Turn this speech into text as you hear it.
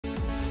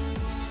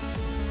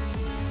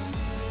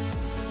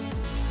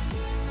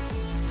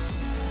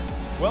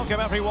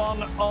Welcome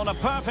everyone on a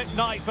perfect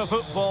night for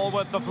football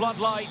with the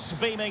floodlights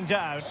beaming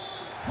down.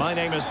 My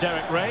name is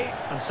Derek Ray,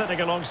 and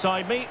sitting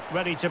alongside me,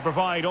 ready to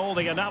provide all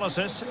the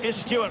analysis, is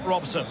Stuart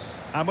Robson.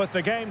 And with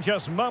the game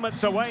just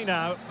moments away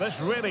now, this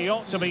really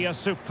ought to be a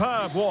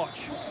superb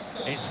watch.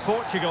 It's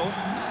Portugal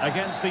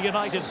against the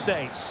United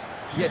States.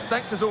 Yes,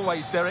 thanks as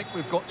always, Derek.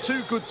 We've got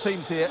two good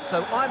teams here,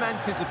 so I'm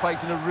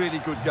anticipating a really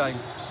good game.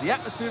 The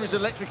atmosphere is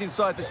electric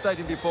inside the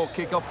stadium before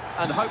kick-off,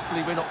 and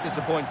hopefully we're not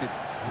disappointed.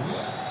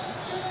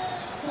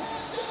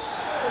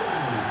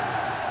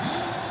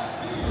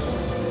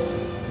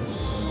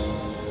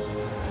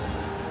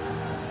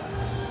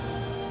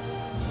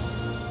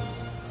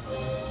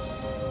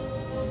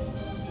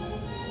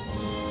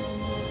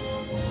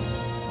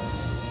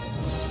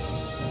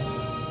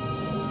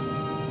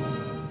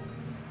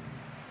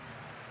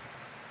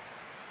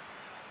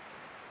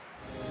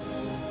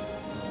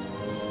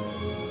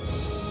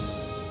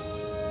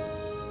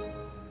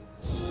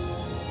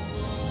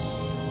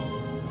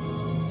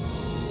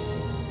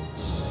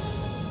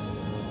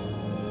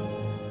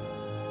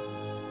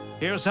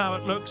 Here's how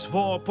it looks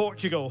for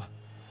Portugal.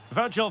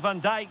 Virgil van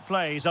Dijk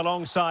plays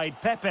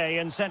alongside Pepe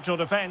in central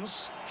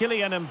defence.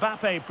 Kylian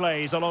Mbappe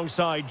plays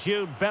alongside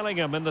Jude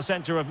Bellingham in the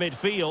centre of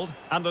midfield.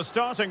 And the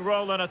starting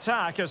role in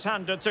attack is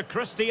handed to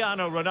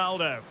Cristiano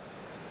Ronaldo.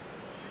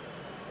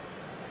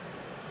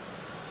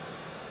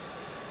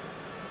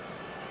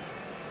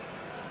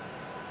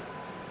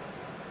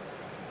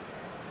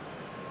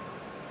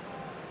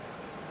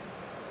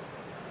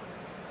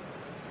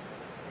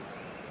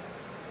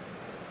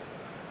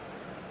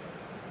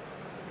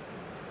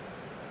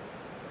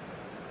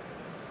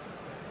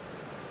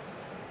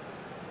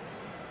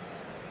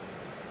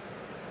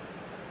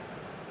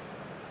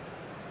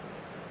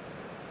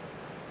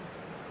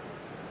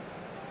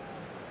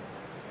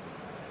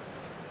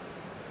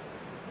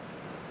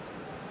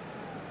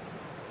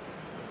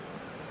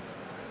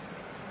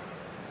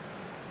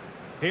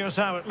 Here's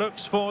how it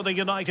looks for the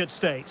United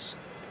States.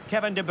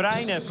 Kevin De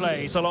Bruyne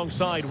plays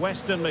alongside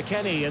Weston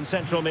McKennie in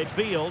central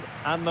midfield,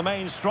 and the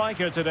main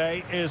striker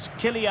today is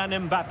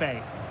Kylian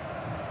Mbappe.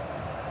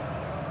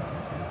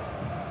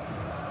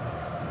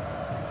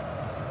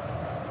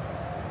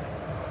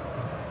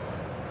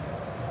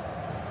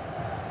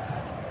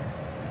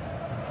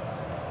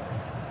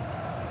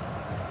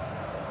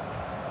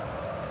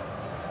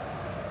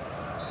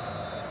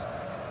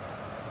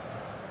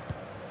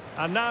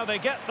 And now they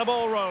get the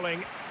ball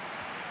rolling.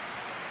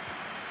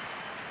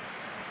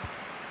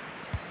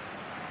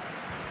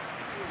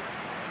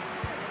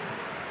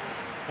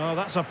 Oh,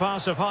 that's a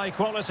pass of high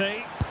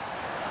quality.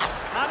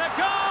 And a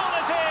goal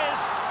it is!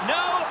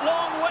 No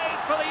long wait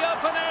for the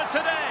opener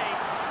today.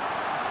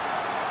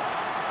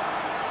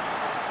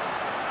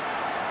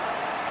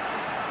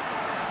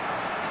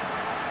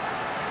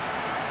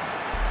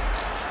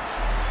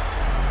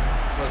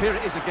 Well, here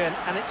it is again,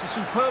 and it's a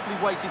superbly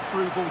weighted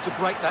through ball to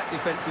break that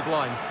defensive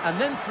line.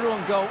 And then through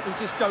on goal, he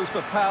just goes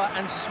for power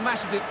and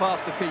smashes it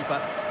past the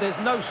keeper. There's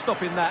no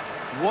stopping that.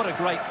 What a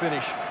great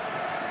finish.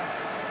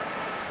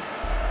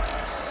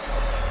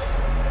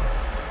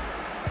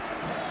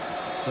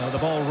 So the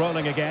ball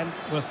rolling again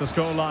with the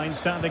scoreline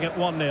standing at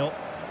 1-0.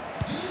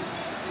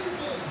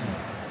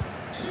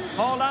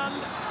 Haaland.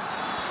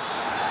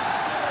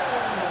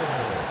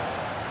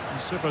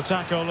 Super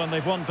tackle and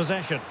they've won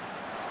possession.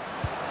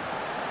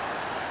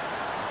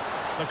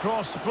 The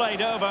cross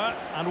played over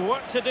and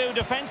work to do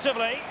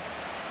defensively.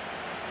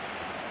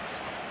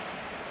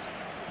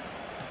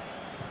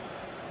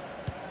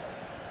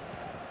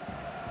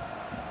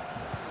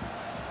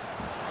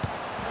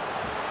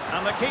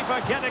 And the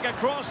keeper getting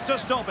across to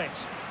stop it.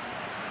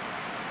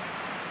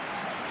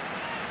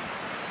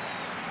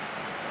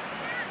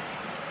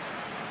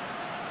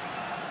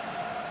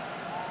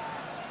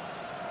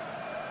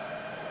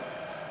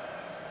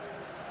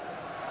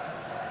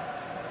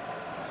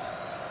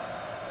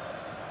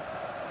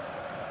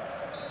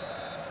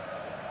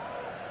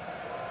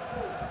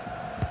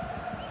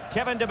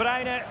 Kevin De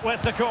Bruyne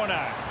with the corner.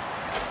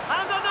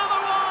 And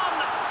another one!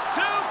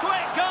 Two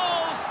quick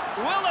goals!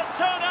 Will it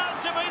turn out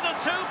to be the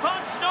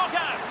two-punch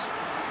knockout?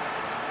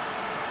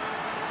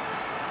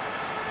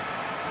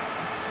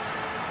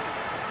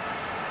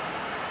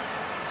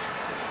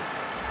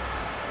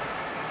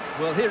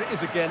 Well, here it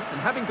is again, and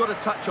having got a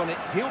touch on it,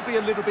 he'll be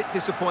a little bit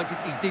disappointed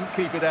he didn't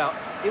keep it out.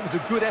 It was a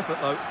good effort,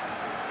 though.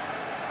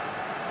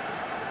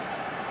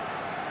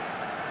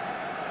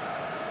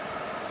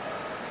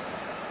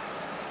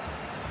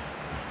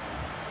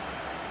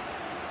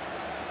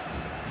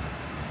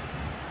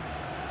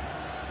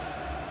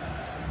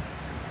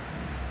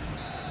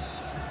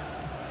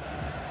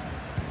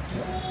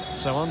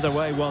 So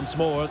underway once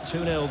more,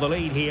 2-0 the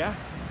lead here.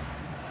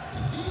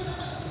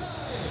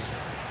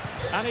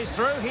 And he's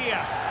through here.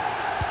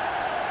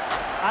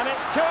 And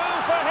it's two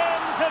for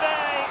him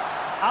today.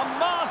 A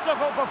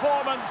masterful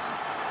performance.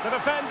 The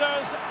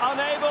defenders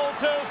unable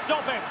to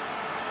stop him.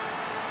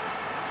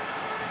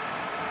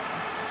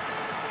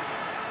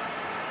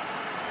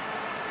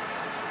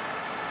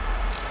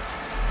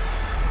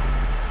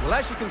 Well,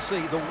 as you can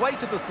see, the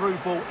weight of the through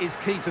ball is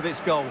key to this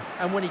goal.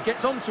 And when he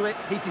gets onto it,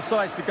 he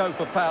decides to go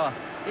for power.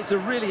 It's a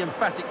really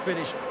emphatic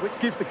finish, which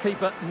gives the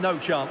keeper no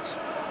chance.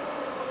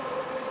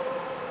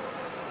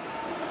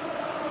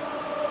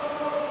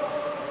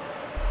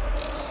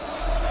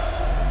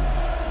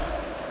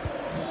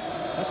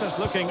 This is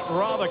looking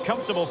rather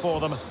comfortable for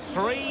them.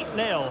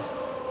 3-0.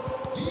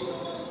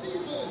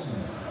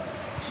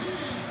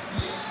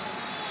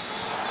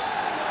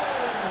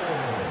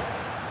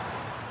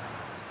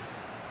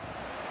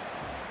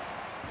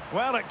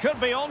 Well, it could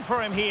be on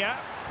for him here.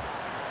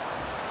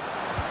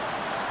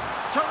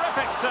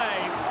 Terrific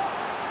save.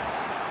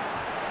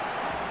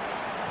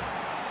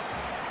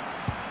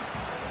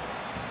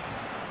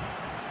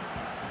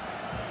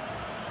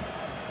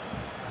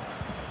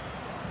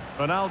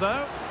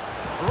 Ronaldo.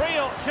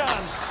 Real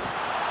chance.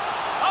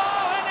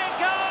 Oh, and it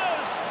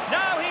goes!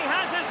 Now he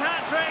has his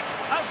hat-trick.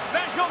 A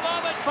special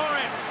moment for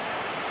him.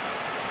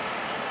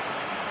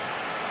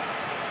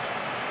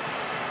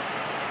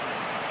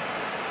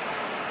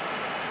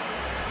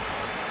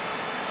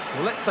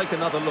 Well, let's take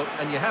another look,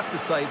 and you have to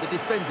say the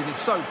defending is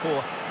so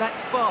poor.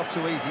 That's far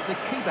too easy. The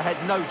keeper had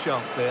no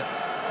chance there.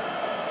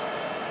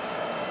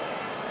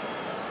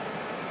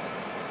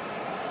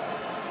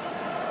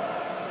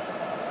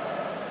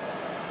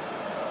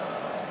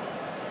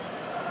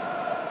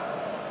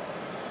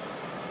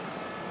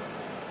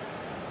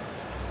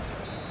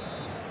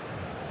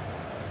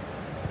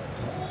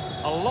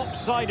 A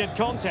lopsided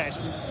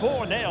contest,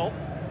 4-0.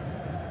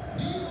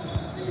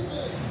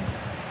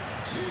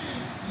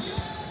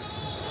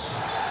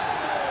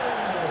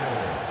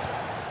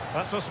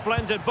 That's a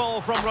splendid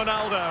ball from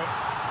Ronaldo.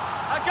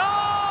 A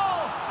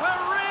goal!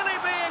 We're really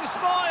being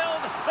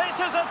spoiled. This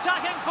is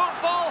attacking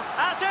football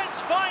at its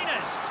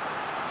finest.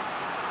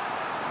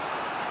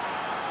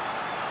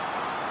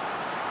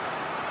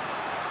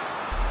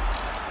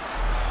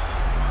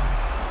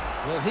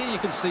 Well, here you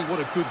can see what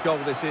a good goal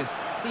this is.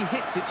 He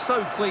hits it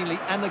so cleanly,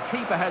 and the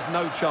keeper has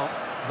no chance.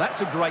 That's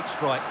a great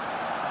strike.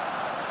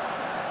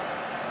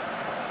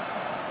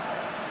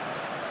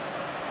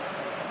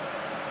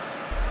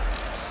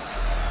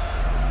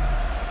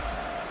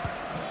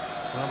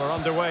 Well, we're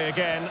underway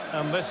again,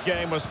 and this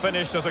game was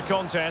finished as a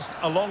contest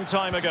a long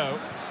time ago.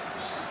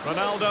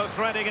 Ronaldo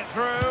threading it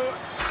through,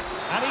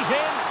 and he's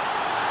in.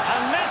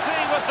 And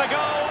Messi with the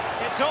goal.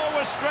 It's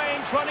always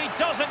strange when he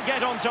doesn't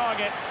get on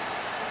target.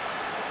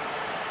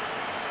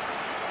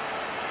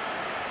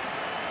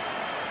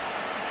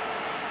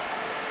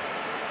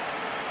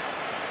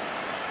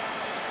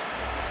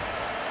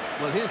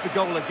 Well, here's the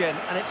goal again,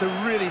 and it's a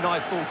really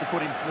nice ball to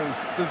put him through.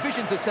 The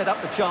vision to set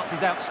up the chance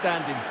is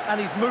outstanding, and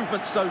his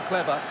movement's so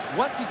clever.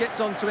 Once he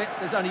gets onto it,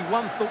 there's only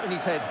one thought in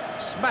his head: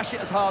 smash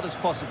it as hard as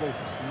possible.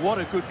 What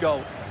a good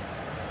goal.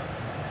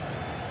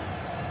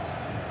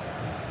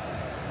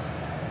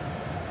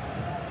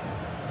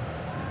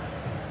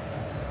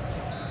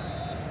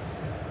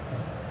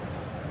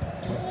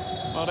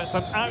 Well, it's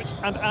an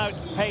out-and-out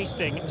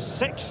pasting,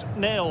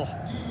 6-0.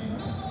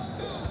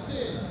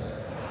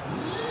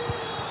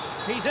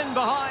 He's in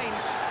behind.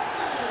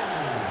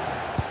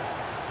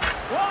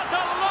 What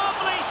a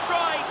lovely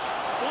strike!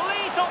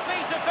 Lethal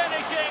piece of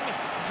finishing.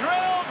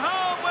 Drilled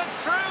home with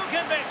true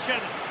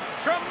conviction.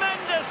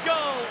 Tremendous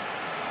goal.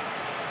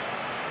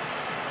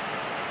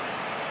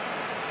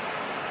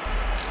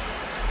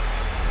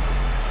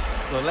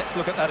 Well, let's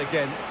look at that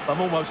again.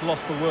 I'm almost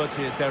lost for words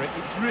here, Derek.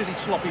 It's really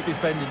sloppy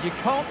defending. You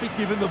can't be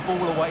giving the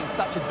ball away in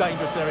such a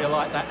dangerous area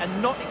like that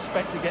and not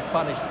expect to get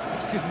punished.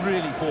 It's just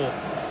really poor.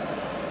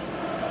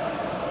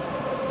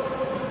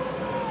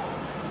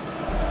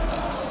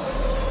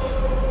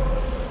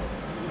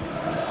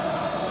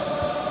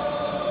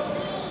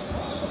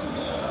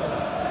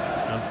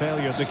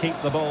 Failure to keep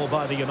the ball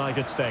by the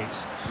United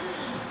States.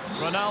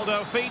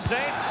 Ronaldo feeds it.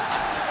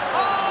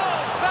 Oh,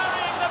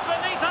 burying them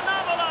beneath an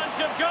avalanche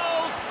of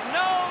goals.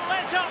 No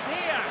let up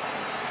here.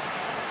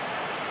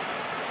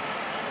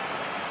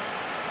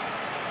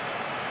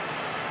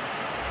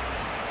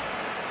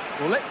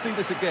 Well, let's see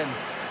this again.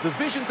 The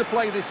vision to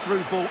play this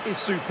through ball is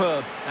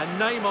superb, and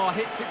Neymar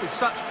hits it with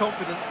such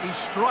confidence. He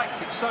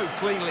strikes it so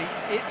cleanly.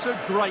 It's a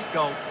great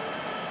goal.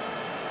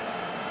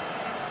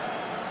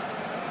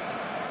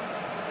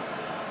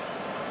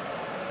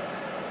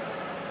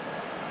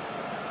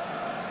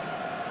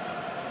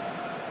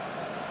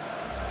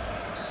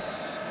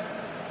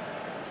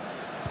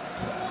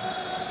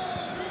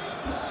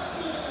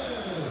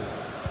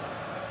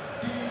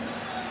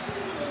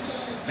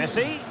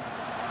 Messi.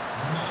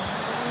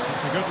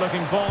 It's a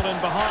good-looking ball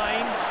in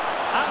behind.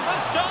 And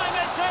this time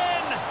it's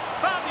in!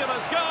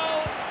 Fabulous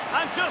goal!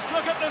 And just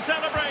look at the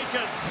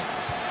celebrations.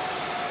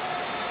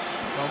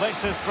 Well, this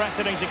is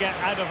threatening to get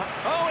out of...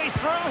 Oh, he's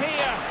through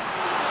here!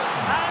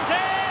 And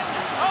in!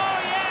 Oh,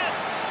 yes!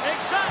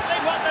 Exactly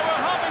what they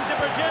were hoping to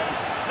produce.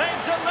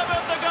 They've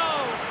delivered the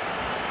goal.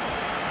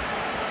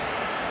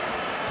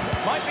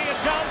 Might be a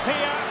chance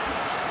here.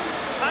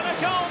 And a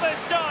goal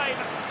this time.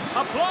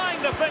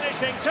 Applying the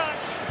finishing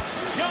touch.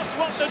 Just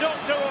what the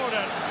doctor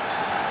ordered.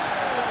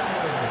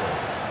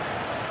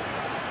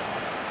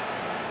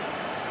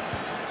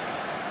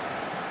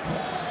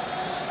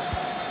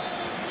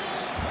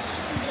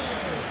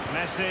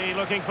 Messi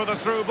looking for the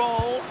through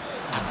ball.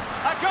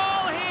 A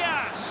goal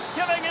here,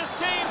 giving his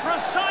team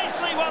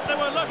precisely what they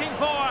were looking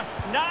for.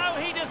 Now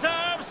he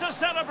deserves to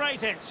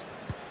celebrate it.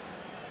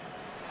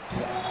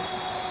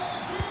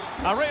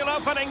 A real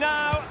opening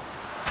now.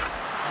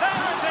 There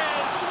it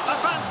is, a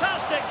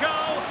fantastic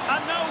goal,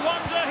 and no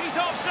wonder he's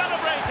off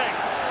celebrating.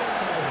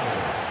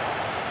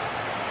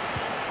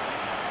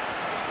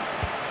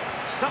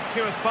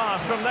 Sumptuous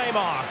pass from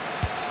Neymar.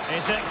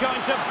 Is it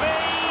going to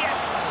be?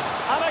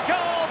 And a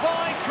goal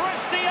by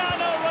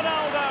Cristiano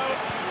Ronaldo.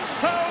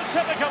 So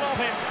typical of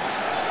him.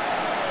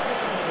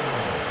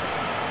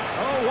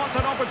 Oh, what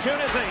an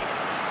opportunity.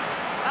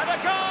 And a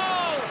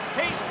goal!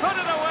 He's put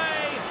it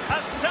away.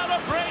 A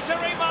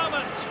celebratory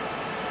moment.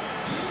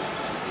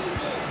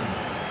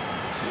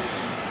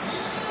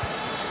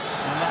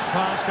 And that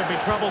pass could be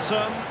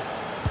troublesome.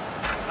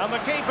 And the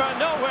keeper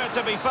nowhere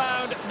to be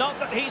found. Not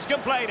that he's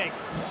complaining.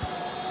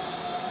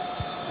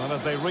 Well,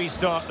 as they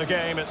restart the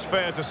game, it's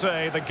fair to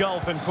say the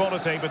gulf in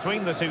quality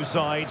between the two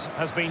sides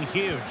has been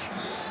huge.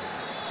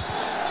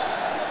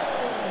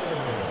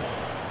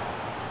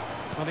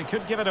 Well, he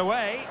could give it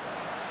away.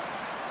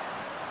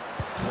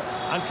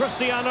 And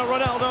Cristiano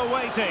Ronaldo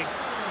waiting.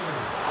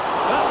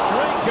 That's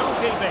great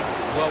goalkeeping.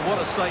 Well, what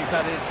a save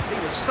that is.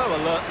 He was so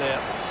alert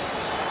there.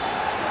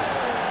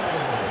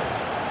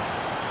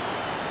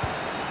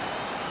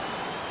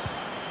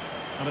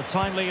 And a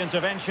timely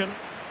intervention.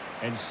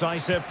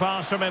 Incisive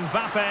pass from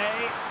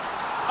Mbappe.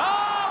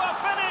 Oh, a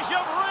finish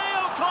of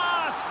real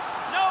class.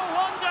 No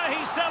wonder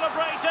he's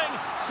celebrating.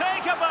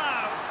 Take a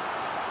bow.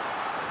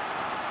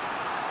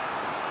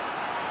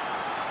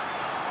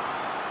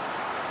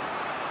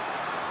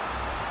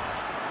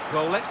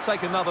 Well, let's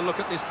take another look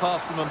at this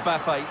pass from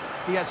Mbappe.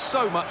 He has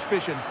so much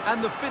vision,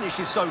 and the finish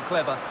is so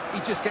clever.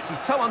 He just gets his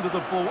toe under the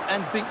ball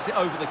and dinks it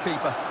over the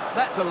keeper.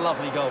 That's a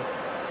lovely goal.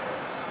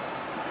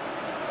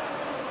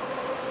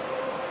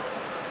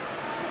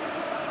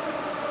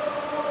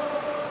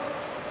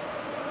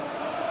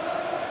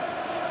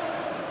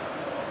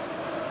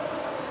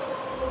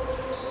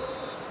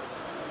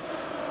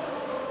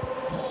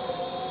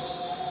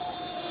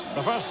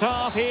 The first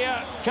half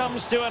here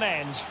comes to an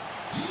end.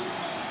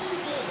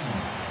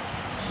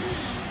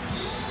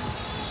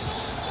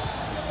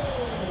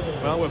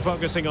 Well, we're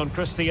focusing on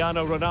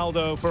Cristiano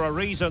Ronaldo for a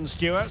reason,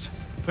 Stuart.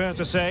 Fair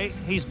to say,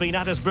 he's been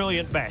at his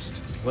brilliant best.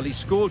 Well, he's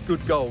scored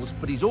good goals,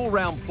 but his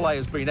all-round play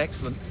has been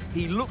excellent.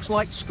 He looks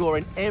like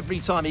scoring every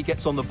time he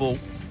gets on the ball.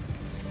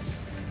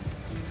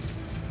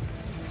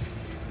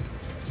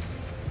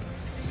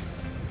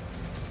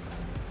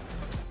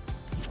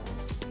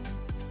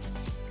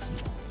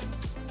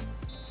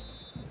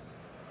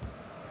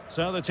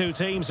 So the two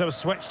teams have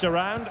switched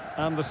around,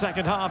 and the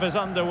second half is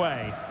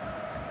underway.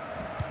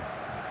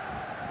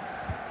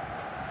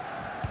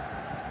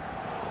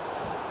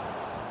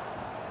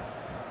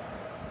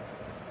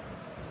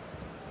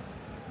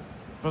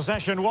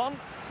 Possession one.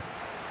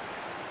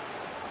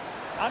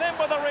 And in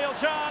with a real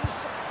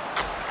chance.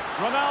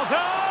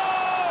 Ronaldo!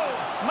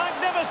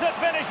 Magnificent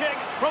finishing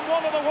from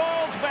one of the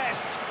world's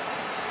best.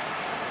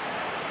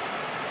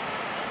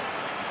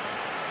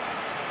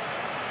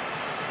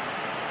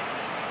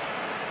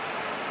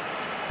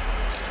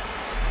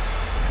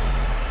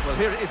 Well,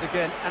 here it is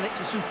again, and it's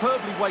a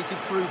superbly weighted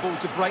through ball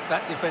to break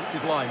that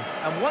defensive line.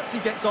 And once he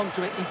gets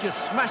onto it, he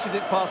just smashes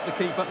it past the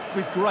keeper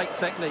with great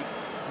technique.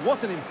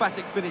 What an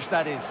emphatic finish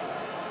that is.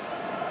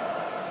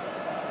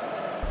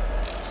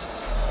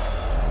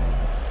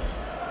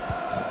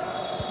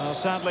 Well,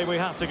 sadly, we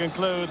have to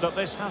conclude that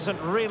this hasn't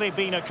really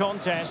been a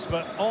contest,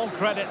 but all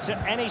credit to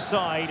any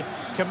side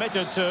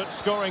committed to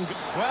scoring.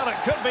 Well,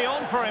 it could be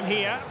on for him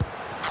here.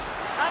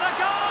 And a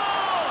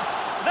goal!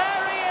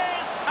 There he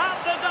is at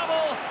the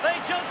double. They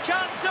just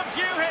can't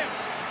subdue him.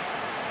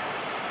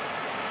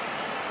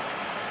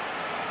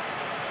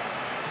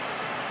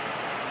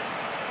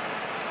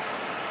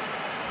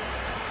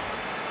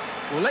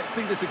 Well, let's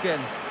see this again.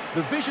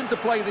 The vision to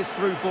play this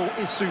through ball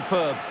is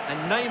superb,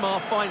 and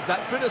Neymar finds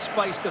that bit of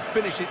space to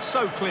finish it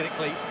so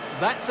clinically.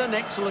 That's an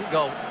excellent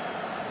goal.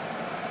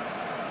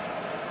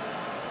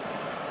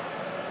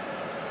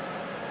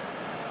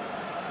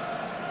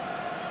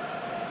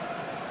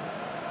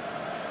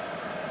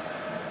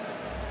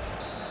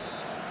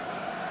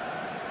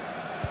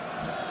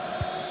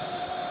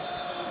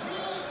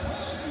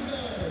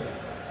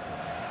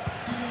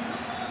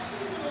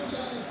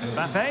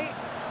 Mbappe.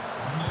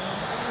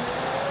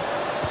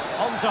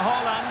 On to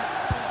Haaland.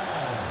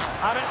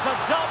 And it's a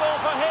double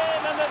for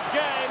him in this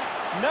game.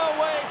 No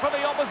way for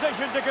the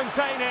opposition to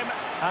contain him.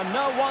 And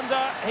no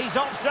wonder he's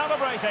off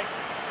celebrating.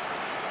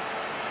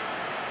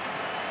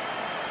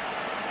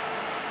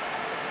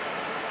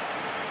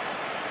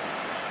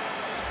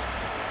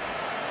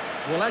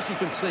 Well, as you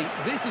can see,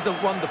 this is a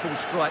wonderful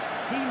strike.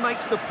 He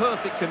makes the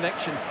perfect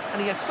connection,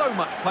 and he has so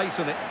much pace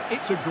on it.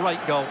 It's a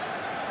great goal.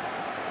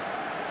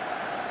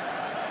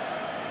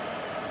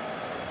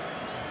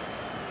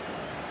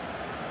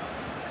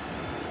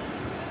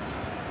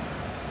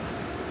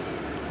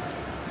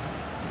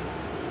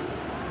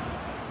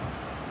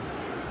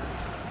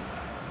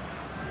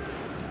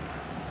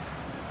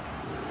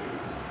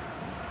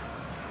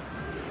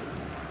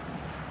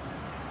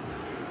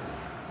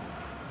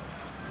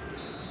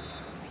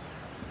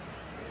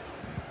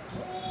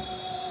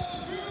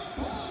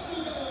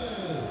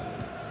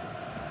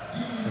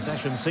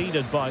 Possession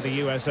ceded by the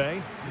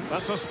USA.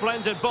 That's a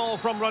splendid ball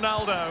from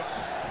Ronaldo.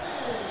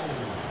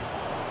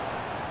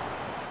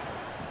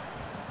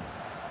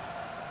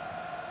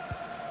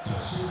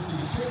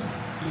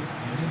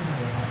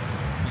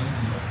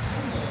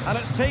 And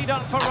it's teed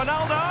up for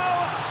Ronaldo.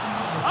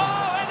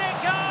 Oh, and it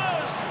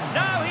goes!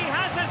 Now he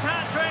has his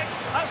hat-trick.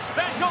 A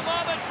special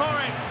moment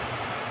for him.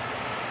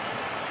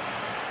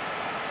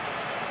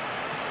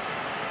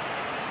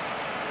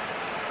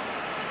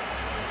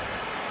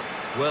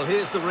 Well,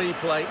 here's the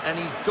replay, and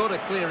he's got to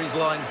clear his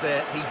lines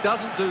there. He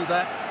doesn't do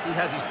that. He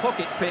has his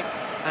pocket picked,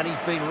 and he's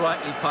been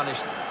rightly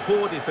punished.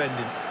 Poor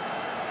defending.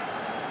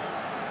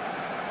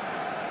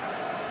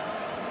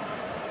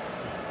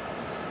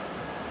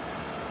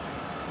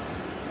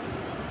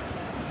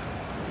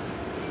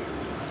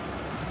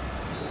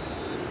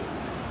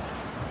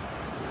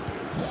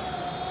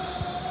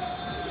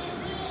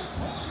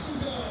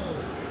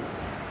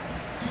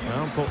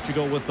 Well,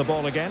 Portugal with the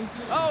ball again.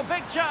 Oh,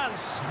 big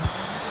chance!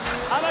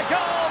 And a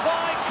goal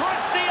by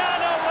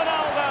Cristiano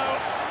Ronaldo.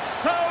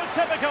 So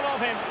typical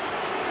of him.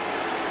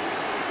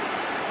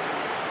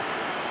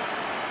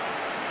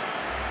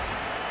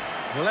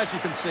 Well, as you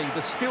can see,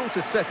 the skill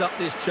to set up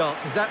this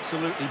chance is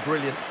absolutely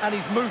brilliant, and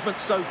his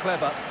movement's so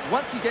clever.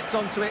 Once he gets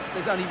onto it,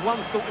 there's only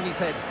one thought in his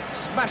head: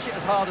 smash it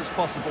as hard as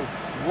possible.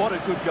 What a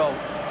good goal.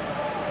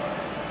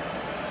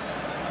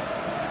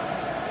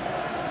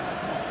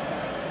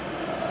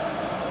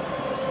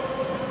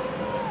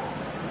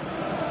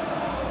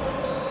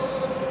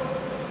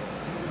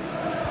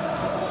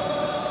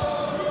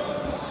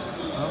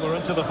 We're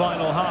into the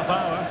final half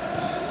hour.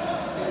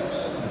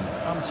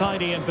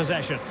 Untidy in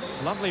possession.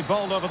 Lovely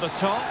ball over the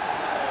top.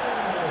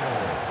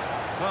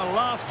 Well,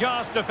 last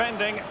gasp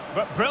defending,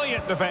 but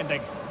brilliant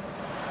defending.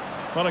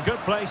 Well, a good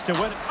place to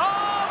win.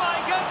 Oh, my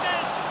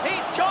goodness!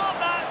 He's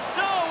caught that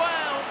so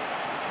well!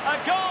 A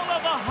goal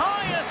of the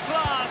highest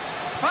class.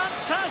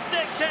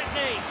 Fantastic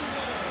technique.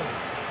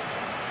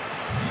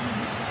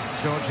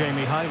 George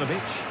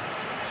Mihailovic.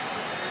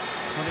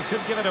 Well, he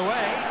could give it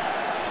away.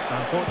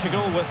 And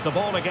Portugal with the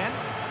ball again.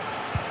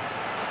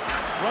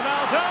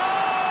 Ronaldo!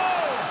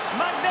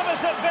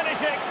 Magnificent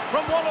finishing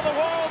from one of the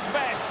world's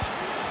best.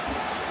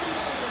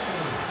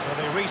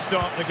 So they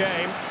restart the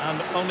game,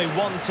 and only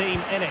one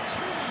team in it.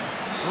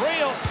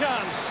 Real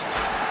chance.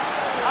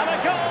 And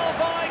a goal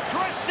by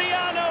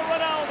Cristiano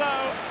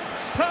Ronaldo.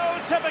 So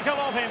typical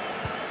of him.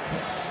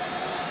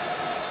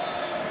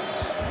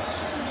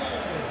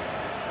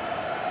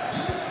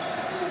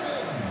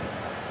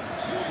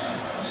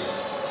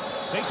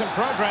 Decent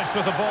progress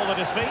with the ball at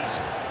his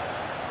feet.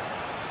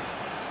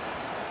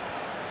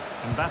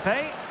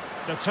 Mbappe,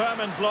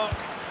 determined block.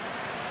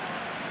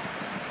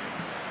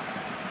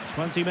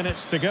 20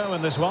 minutes to go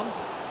in this one.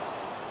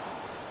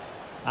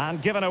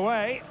 And given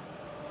away.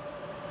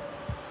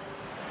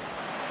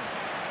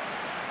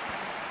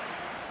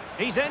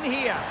 He's in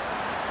here.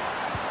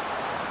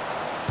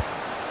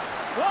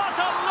 What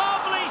a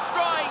lovely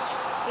strike!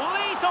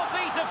 Lethal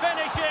piece of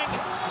finishing.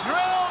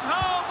 Drilled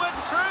home with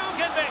true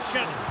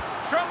conviction.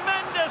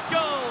 Tremendous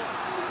goal.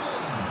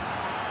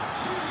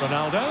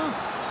 Ronaldo.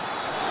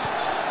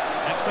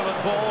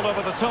 Excellent ball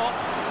over the top.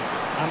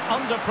 And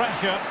under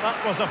pressure,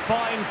 that was a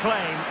fine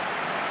claim.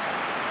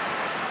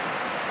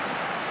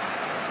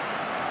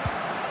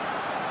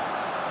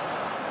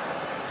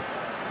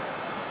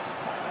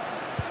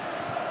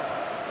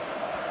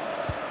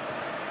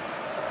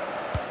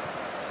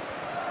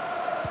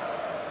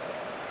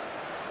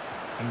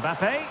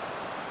 Mbappe.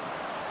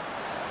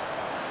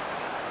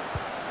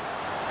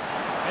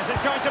 Is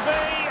it going to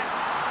be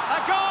a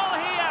goal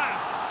here?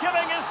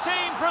 Giving his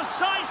team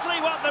precisely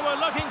what they were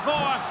looking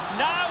for.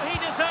 Now he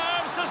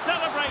deserves to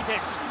celebrate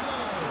it.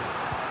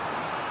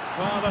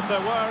 Well, if there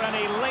were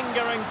any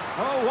lingering...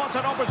 Oh, what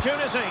an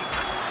opportunity.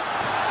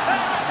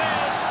 There it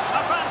is.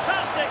 A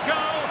fantastic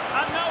goal.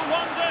 And no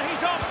wonder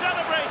he's off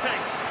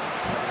celebrating.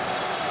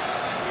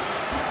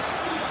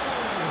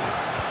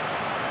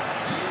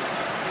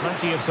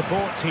 Plenty of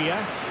support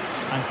here.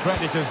 And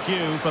credit is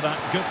due for that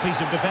good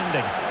piece of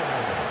defending.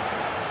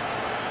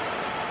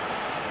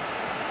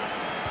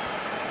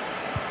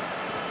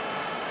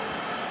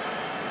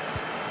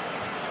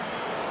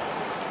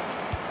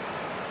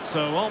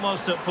 So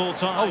almost at full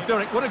time. Oh,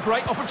 Derek, what a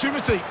great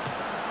opportunity. It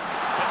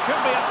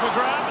could be up for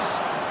grabs.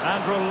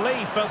 And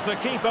relief as the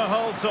keeper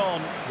holds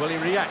on. Well, he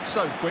reacts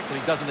so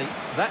quickly, doesn't he?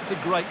 That's a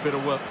great bit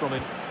of work from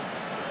him.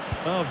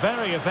 Oh,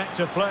 very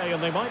effective play,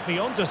 and they might be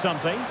onto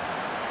something.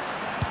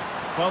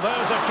 Well,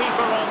 there's a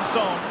keeper on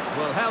song.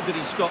 Well, how did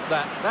he stop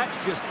that?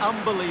 That's just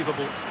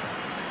unbelievable.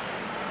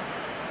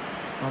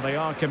 Well, they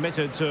are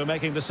committed to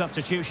making the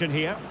substitution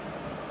here.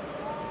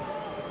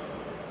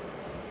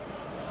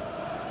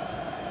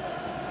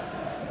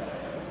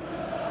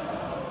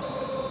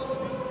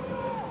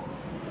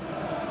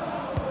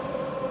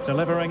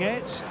 Delivering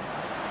it.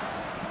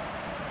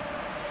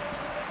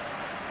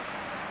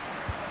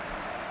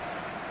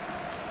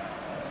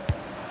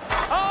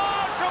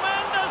 Oh,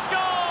 tremendous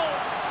goal!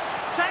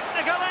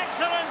 Technical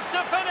excellence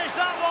to finish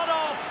that one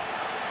off.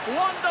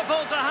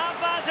 Wonderful to have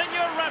that in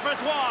your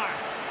repertoire.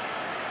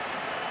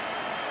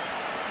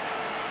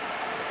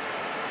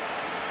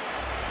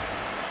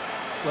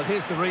 Well,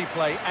 here's the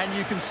replay, and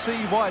you can see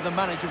why the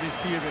manager is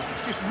furious.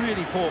 It's just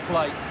really poor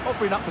play,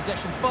 offering up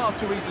possession far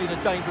too easily in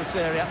a dangerous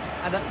area.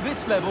 And at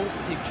this level,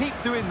 if you keep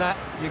doing that,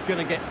 you're going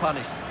to get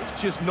punished.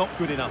 It's just not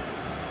good enough.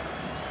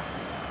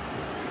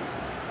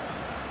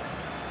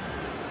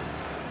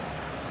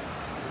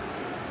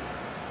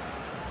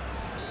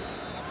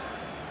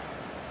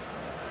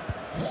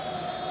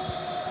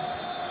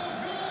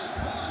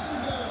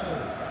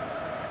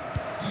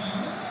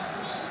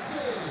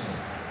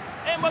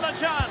 In with a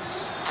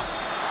chance.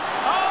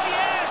 Oh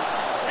yes,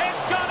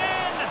 it's gone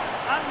in,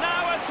 and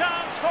now a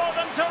chance for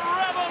them to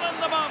revel in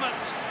the moment.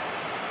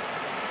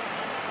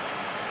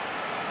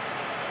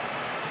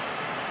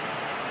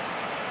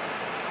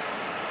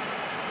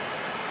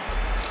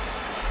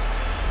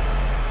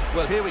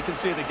 Well, here we can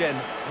see it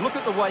again. Look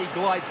at the way he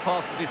glides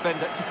past the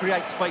defender to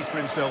create space for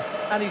himself.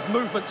 And his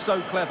movement's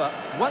so clever.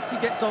 Once he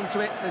gets onto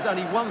it, there's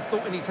only one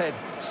thought in his head.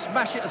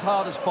 Smash it as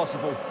hard as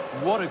possible.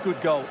 What a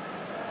good goal.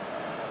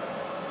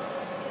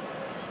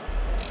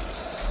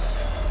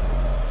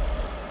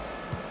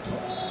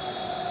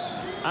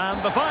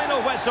 And the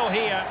final whistle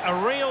here,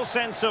 a real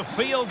sense of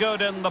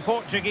feel-good in the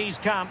Portuguese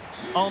camp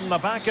on the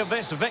back of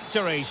this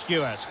victory,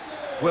 Stuart.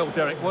 Well,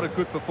 Derek, what a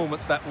good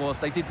performance that was.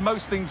 They did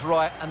most things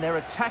right, and their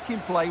attacking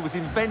play was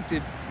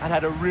inventive and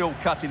had a real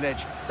cutting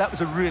edge. That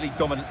was a really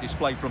dominant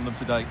display from them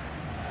today.